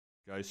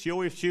So you're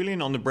with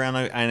Julian on the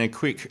Browno and a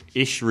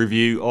quick-ish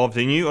review of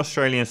the new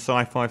Australian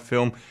sci-fi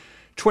film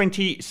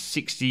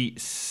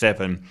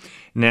 2067.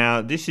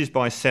 Now, this is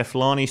by Seth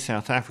Larney,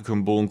 South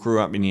African-born, grew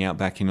up in the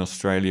outback in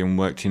Australia and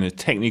worked in a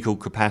technical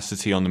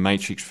capacity on the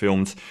Matrix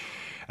films.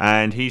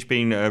 And he's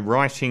been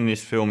writing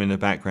this film in the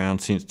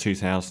background since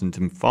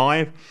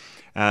 2005.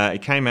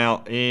 It came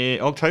out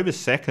October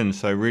 2nd,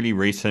 so really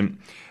recent.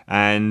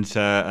 And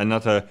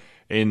another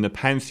in the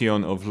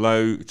pantheon of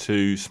low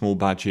to small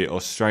budget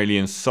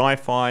Australian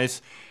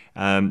sci-fis.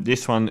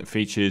 This one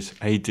features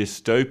a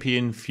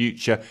dystopian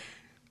future.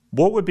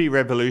 What would be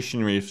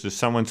revolutionary if there's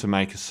someone to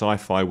make a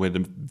sci-fi where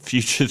the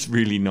future's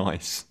really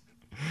nice,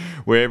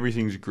 where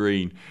everything's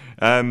green?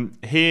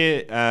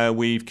 Here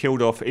we've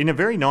killed off in a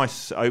very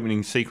nice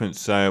opening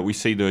sequence. We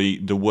see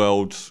the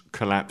world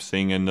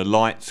collapsing and the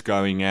lights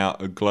going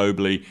out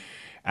globally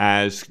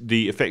as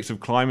the effects of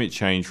climate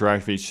change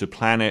ravage the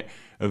planet.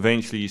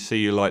 Eventually you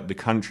see like the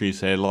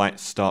countries, their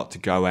lights start to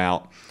go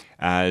out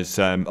as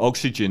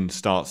oxygen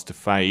starts to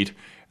fade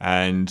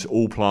and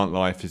all plant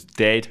life is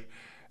dead.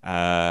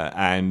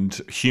 And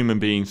human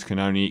beings can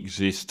only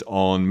exist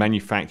on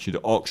manufactured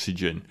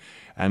oxygen,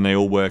 and they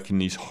all work in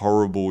these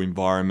horrible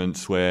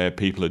environments where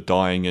people are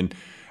dying, and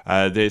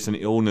there's an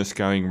illness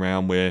going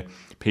around where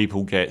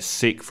people get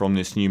sick from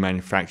this new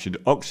manufactured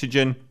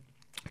oxygen.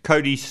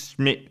 Kodi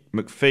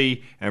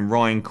Smit-Mcphee and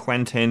Ryan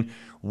Quanten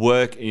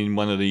work in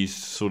one of these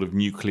sort of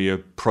nuclear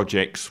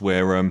projects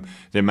where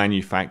they're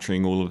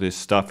manufacturing all of this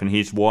stuff, and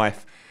his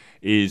wife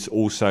is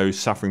also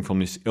suffering from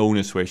this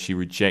illness where she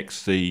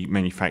rejects the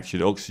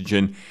manufactured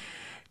oxygen.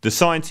 The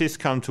scientists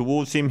come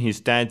towards him. His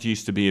dad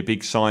used to be a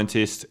big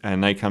scientist,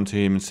 and they come to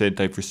him and said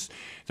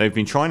they've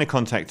been trying to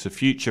contact the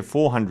future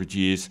 400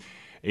 years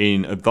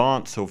in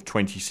advance of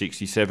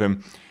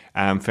 2067,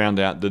 and found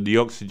out that the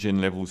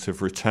oxygen levels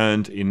have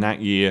returned in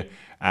that year,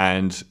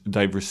 and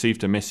they've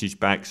received a message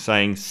back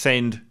saying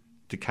send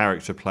the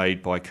character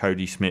played by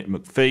Kodi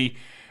Smit-Mcphee.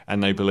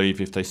 And they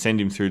believe if they send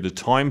him through the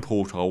time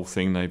portal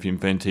thing they've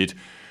invented,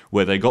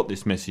 where they got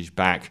this message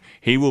back,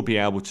 he will be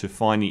able to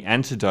find the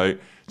antidote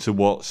to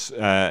what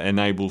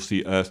enables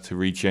the Earth to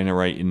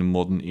regenerate in the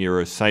modern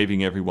era,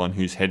 saving everyone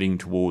who's heading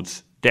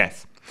towards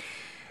death.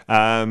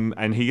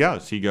 And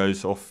he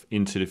goes off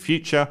into the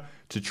future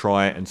to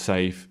try and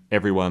save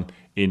everyone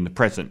in the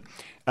present.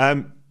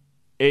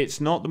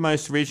 It's not the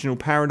most original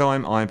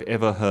paradigm I've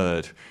ever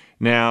heard.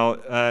 Now,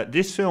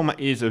 this film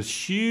is a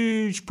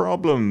huge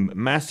problem,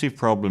 massive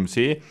problems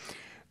here.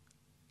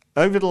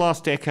 Over the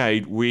last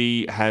decade,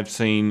 we have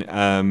seen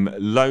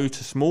low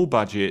to small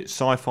budget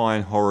sci-fi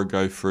and horror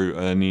go through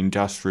an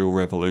industrial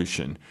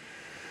revolution,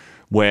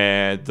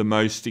 where the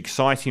most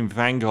exciting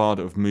vanguard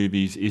of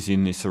movies is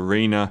in this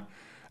arena,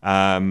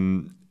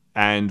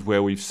 and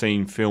where we've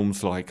seen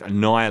films like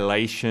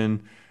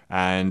Annihilation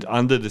and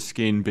Under the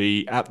Skin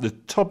be at the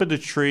top of the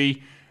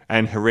tree,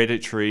 and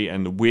Hereditary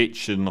and The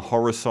Witch and the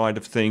horror side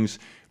of things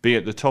be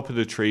at the top of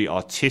the tree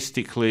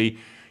artistically.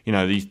 You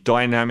know, these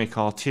dynamic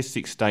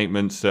artistic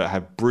statements that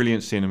have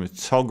brilliant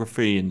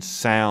cinematography and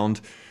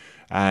sound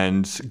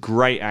and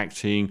great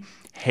acting,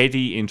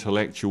 heady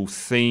intellectual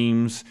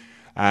themes,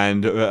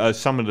 and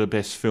some of the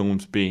best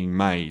films being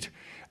made.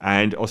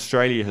 And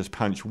Australia has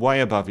punched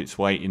way above its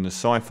weight in the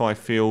sci-fi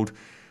field,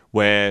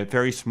 where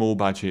very small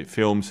budget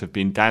films have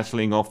been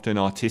dazzling often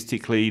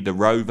artistically. The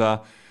Rover,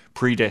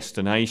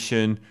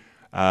 Predestination,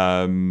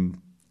 I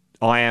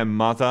Am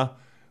Mother,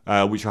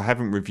 which I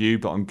haven't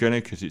reviewed, but I'm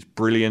gonna because it's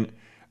brilliant.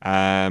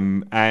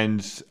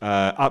 And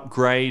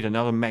Upgrade,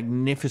 another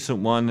magnificent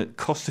one that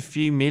cost a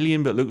few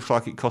million, but looks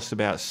like it cost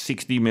about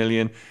 60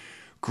 million.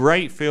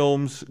 Great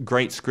films,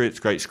 great scripts,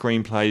 great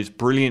screenplays,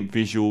 brilliant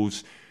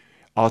visuals,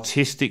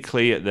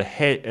 artistically at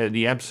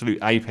the absolute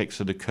apex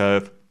of the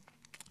curve.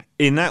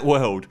 In that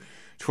world,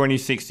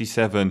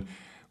 2067.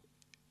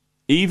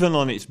 Even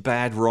on its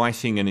bad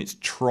writing and its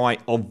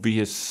trite,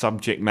 obvious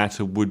subject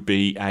matter would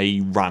be a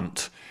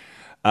runt.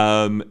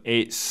 Sometimes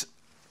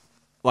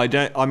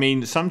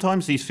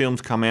these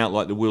films come out,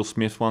 like the Will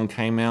Smith one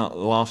came out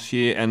last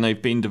year, and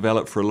they've been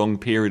developed for a long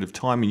period of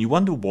time, and you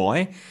wonder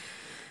why.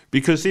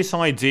 Because this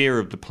idea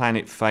of the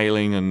planet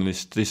failing and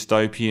this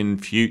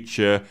dystopian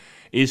future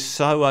is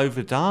so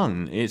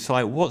overdone. It's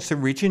like, what's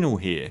original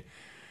here?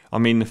 I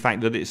mean, the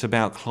fact that it's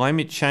about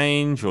climate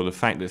change, or the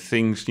fact that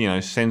things,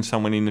 send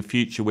someone in the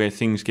future where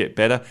things get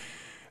better.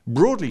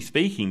 Broadly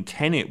speaking,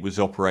 Tenet was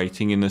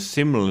operating in a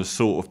similar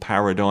sort of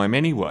paradigm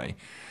anyway.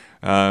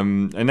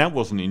 And that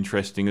wasn't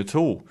interesting at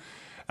all.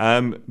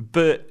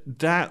 But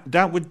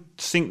that would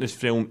sink this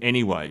film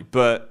anyway.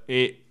 But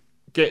it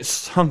gets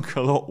sunk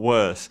a lot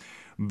worse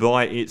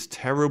by its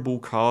terrible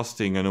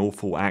casting and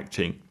awful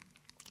acting.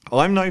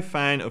 I'm no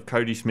fan of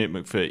Kodi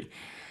Smit-Mcphee.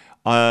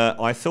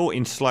 I thought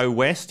in Slow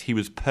West he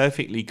was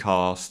perfectly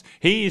cast.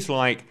 He is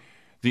like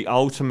the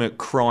ultimate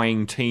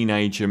crying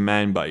teenager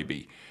man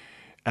baby.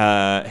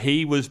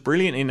 He was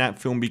brilliant in that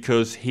film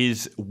because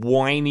his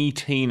whiny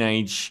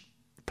teenage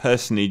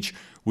personage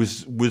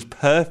was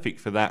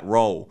perfect for that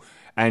role,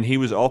 and he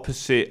was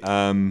opposite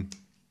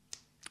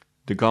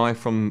the guy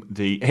from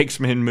the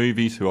X-Men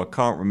movies, who I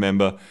can't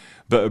remember,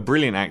 but a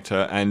brilliant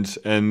actor,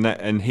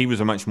 and he was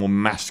a much more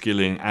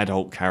masculine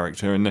adult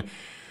character, and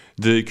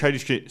the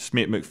Kodi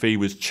Smit-Mcphee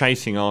was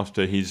chasing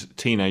after his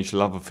teenage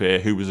love affair,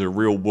 who was a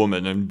real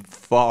woman and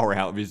far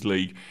out of his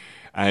league.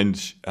 And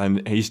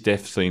his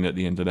death scene at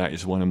the end of that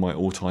is one of my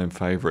all-time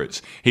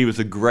favourites. He was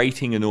a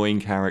grating, annoying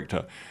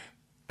character,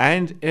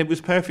 and it was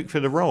perfect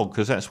for the role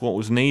because that's what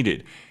was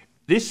needed.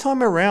 This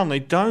time around, they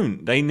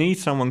don't. They need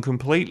someone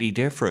completely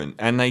different,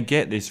 and they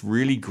get this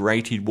really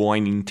grated,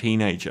 whining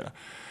teenager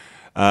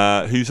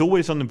who's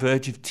always on the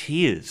verge of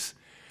tears.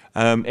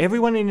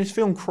 Everyone in this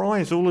film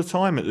cries all the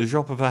time at the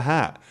drop of a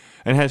hat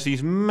and has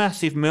these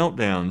massive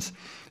meltdowns.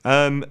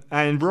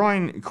 And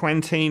Brian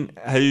Quentin,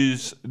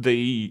 who's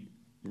the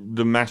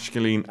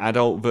masculine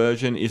adult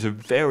version, is a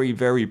very,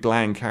 very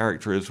bland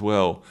character as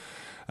well.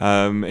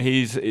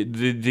 He's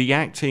the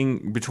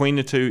acting between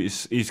the two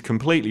is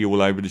completely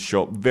all over the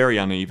shop, very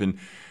uneven,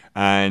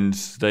 and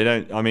they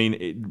don't. I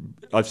mean,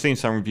 I've seen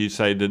some reviews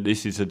say that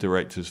this is a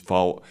director's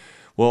fault.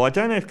 Well, I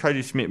don't know if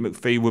Kodi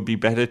Smit-Mcphee would be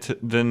better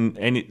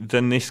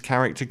than this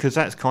character, because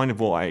that's kind of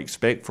what I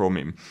expect from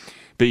him.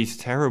 But he's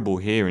terrible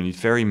here, and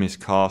he's very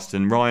miscast.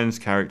 And Ryan's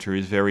character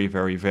is very,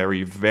 very,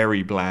 very,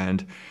 very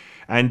bland.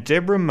 And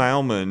Deborah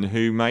Mailman,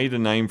 who made a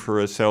name for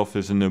herself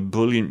as an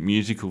ebullient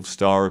musical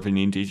star of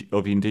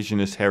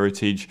Indigenous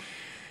heritage,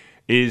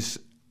 is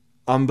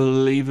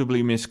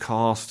unbelievably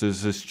miscast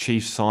as this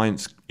chief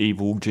science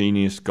evil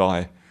genius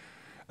guy.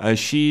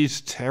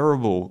 She's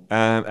terrible,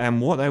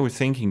 and what they were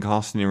thinking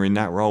casting her in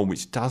that role,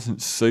 which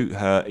doesn't suit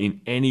her in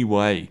any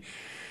way.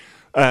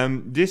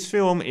 This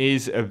film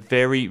is a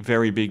very,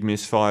 very big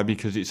misfire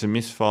because it's a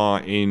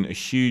misfire in a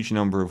huge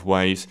number of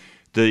ways.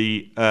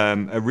 The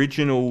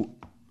original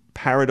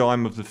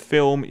paradigm of the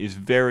film is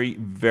very,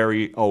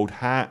 very old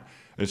hat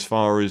as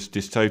far as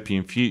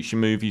dystopian future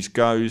movies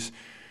goes.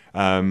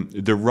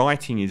 The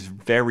writing is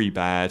very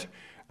bad,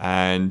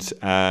 and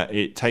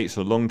it takes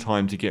a long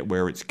time to get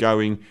where it's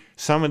going.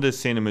 Some of the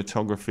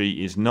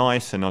cinematography is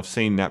nice, and I've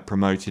seen that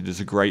promoted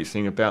as a great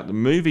thing about the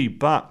movie,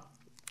 but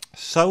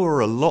so are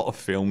a lot of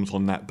films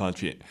on that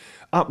budget.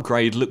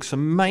 Upgrade looks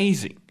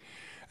amazing.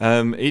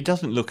 It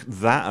doesn't look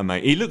that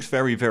amazing. It looks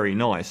very, very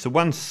nice. The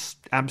one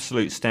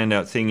absolute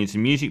standout thing is the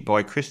music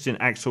by Christian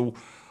Axel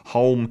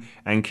Holm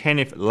and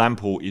Kenneth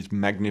Lamport is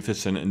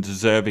magnificent and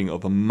deserving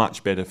of a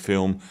much better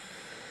film.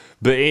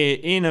 But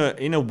in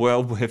a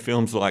world where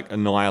films like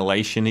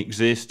Annihilation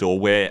exist, or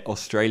where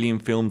Australian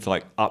films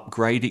like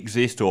Upgrade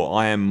exist, or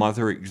I Am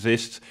Mother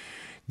exists,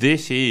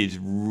 this is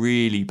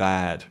really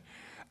bad.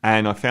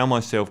 And I found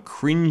myself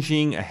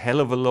cringing a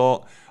hell of a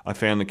lot. I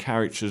found the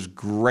characters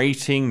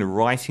grating, the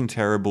writing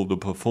terrible, the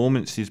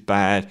performance is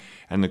bad,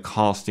 and the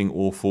casting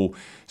awful.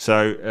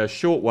 So a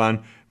short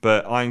one,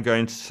 but I'm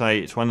going to say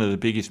it's one of the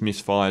biggest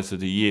misfires of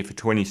the year for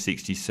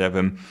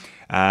 2067.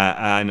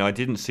 And I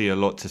didn't see a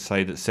lot to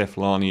say that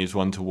Cephalani is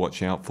one to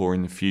watch out for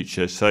in the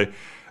future. So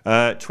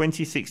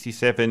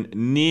 2067,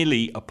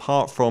 nearly,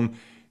 apart from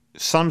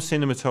some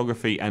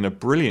cinematography and a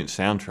brilliant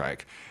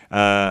soundtrack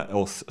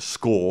or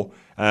score,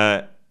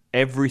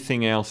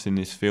 everything else in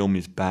this film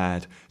is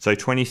bad. So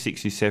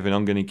 2067,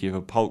 I'm going to give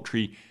a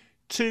paltry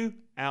 2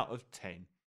 out of 10.